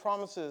fulfill the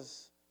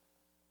promises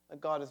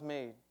that God has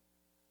made.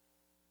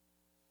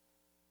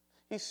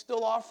 He's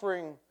still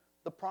offering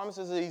the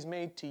promises that he's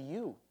made to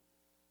you.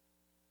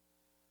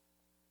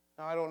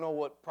 Now, I don't know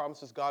what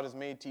promises God has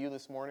made to you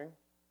this morning,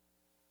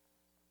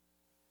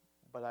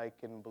 but I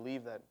can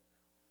believe that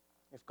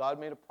if God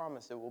made a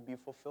promise, it will be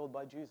fulfilled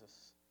by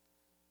Jesus.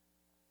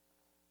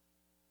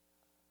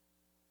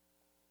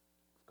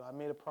 If God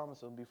made a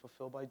promise, it will be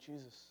fulfilled by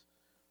Jesus.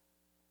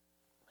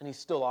 And he's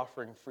still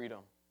offering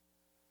freedom.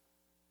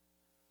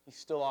 He's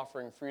still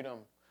offering freedom.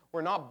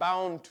 We're not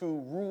bound to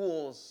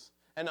rules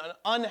and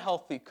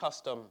unhealthy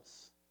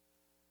customs.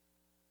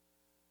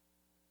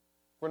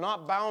 We're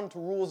not bound to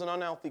rules and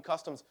unhealthy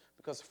customs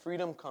because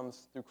freedom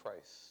comes through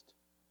Christ.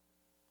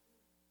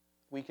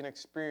 We can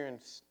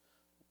experience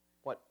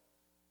what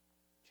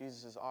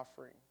Jesus is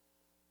offering.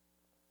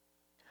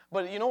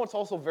 But you know what's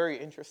also very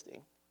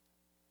interesting?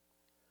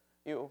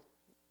 You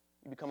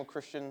become a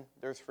Christian,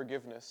 there's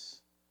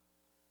forgiveness.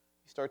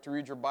 You start to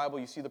read your Bible,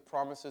 you see the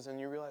promises, and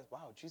you realize,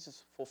 wow,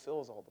 Jesus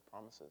fulfills all the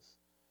promises.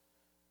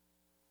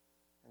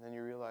 And then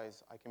you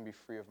realize, I can be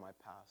free of my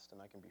past,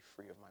 and I can be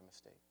free of my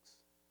mistakes.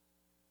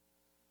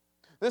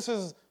 This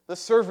is the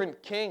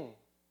servant king.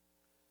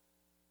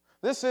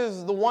 This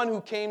is the one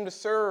who came to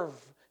serve,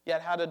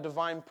 yet had a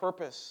divine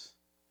purpose.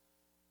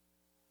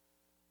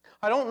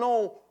 I don't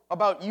know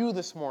about you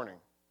this morning.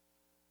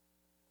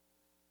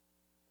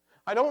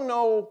 I don't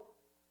know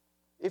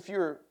if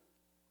you're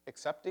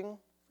accepting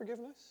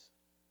forgiveness,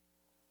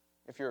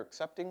 if you're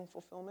accepting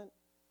fulfillment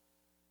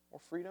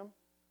or freedom,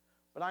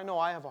 but I know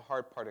I have a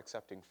hard part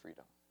accepting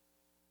freedom.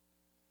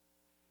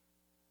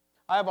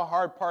 I have a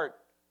hard part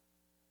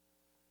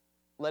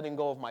letting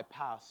go of my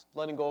past,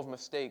 letting go of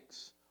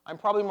mistakes. I'm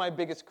probably my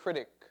biggest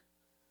critic.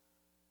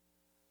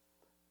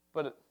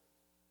 But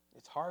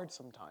it's hard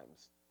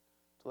sometimes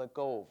to let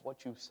go of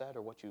what you've said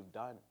or what you've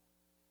done.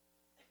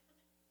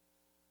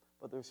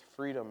 But there's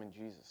freedom in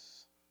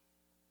Jesus.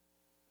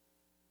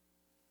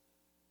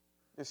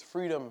 There's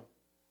freedom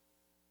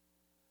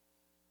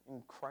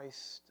in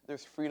Christ.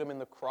 There's freedom in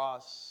the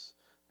cross.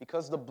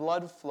 Because the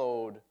blood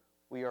flowed,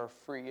 we are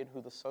free, and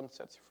who the Son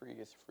sets free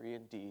is free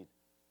indeed.